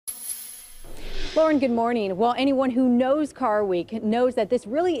Lauren, good morning. Well, anyone who knows Car Week knows that this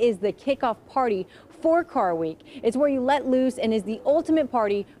really is the kickoff party for Car Week. It's where you let loose and is the ultimate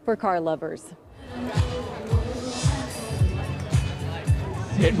party for car lovers.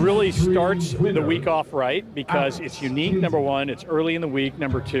 It really starts the week off right because it's unique, number one, it's early in the week,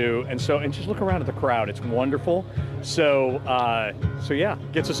 number two, and just look around at the crowd, it's wonderful. So yeah,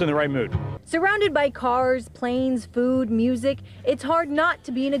 gets us in the right mood. Surrounded by cars, planes, food, music, it's hard not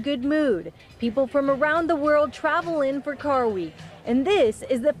to be in a good mood. People from around the world travel in for Car Week. And this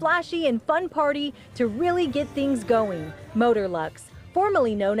is the flashy and fun party to really get things going. Motorlux,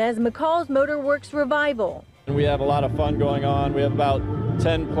 formerly known as McCall's Motorworks Revival. We have a lot of fun going on. We have about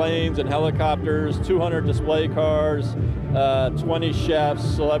 10 planes and helicopters, 200 display cars, 20 chefs,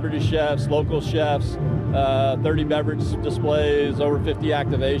 celebrity chefs, local chefs, 30 beverage displays, over 50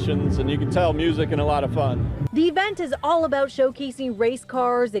 activations, and you can tell music and a lot of fun. The event is all about showcasing race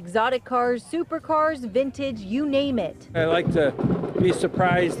cars, exotic cars, supercars, vintage, you name it. I like to be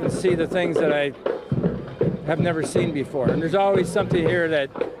surprised and see the things that I have never seen before. And there's always something here that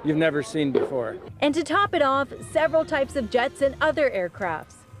you've never seen before. And to top it off, several types of jets and other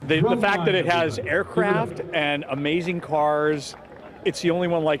aircrafts. The fact that it has aircraft and amazing cars, it's the only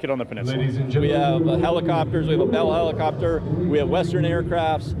one like it on the peninsula. We have helicopters, we have a Bell helicopter, we have Western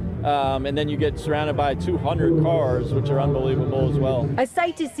aircrafts, and then you get surrounded by 200 cars, which are unbelievable as well. A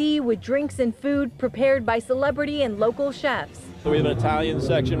sight to see with drinks and food prepared by celebrity and local chefs. So we have an Italian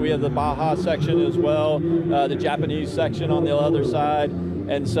section, we have the Baja section as well, the Japanese section on the other side.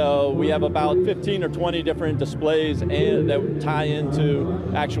 And so we have about 15 or 20 different displays that tie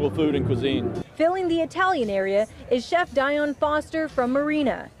into actual food and cuisine. Filling the Italian area is Chef Dion Foster from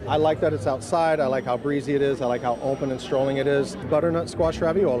Marina. I like that it's outside, I like how breezy it is, I like how open and strolling it is. Butternut squash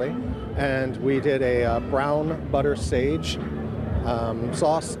ravioli, and we did a brown butter sage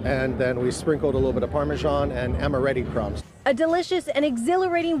sauce, and then we sprinkled a little bit of Parmesan and amaretti crumbs. A delicious and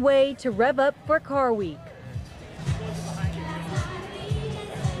exhilarating way to rev up for Car Week.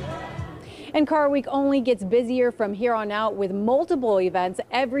 And Car Week only gets busier from here on out with multiple events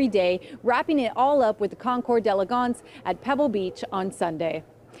every day, wrapping it all up with the Concours d'Elegance at Pebble Beach on Sunday.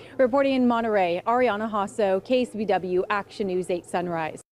 Reporting in Monterey, Ariana Hasso, KSBW Action News 8 Sunrise.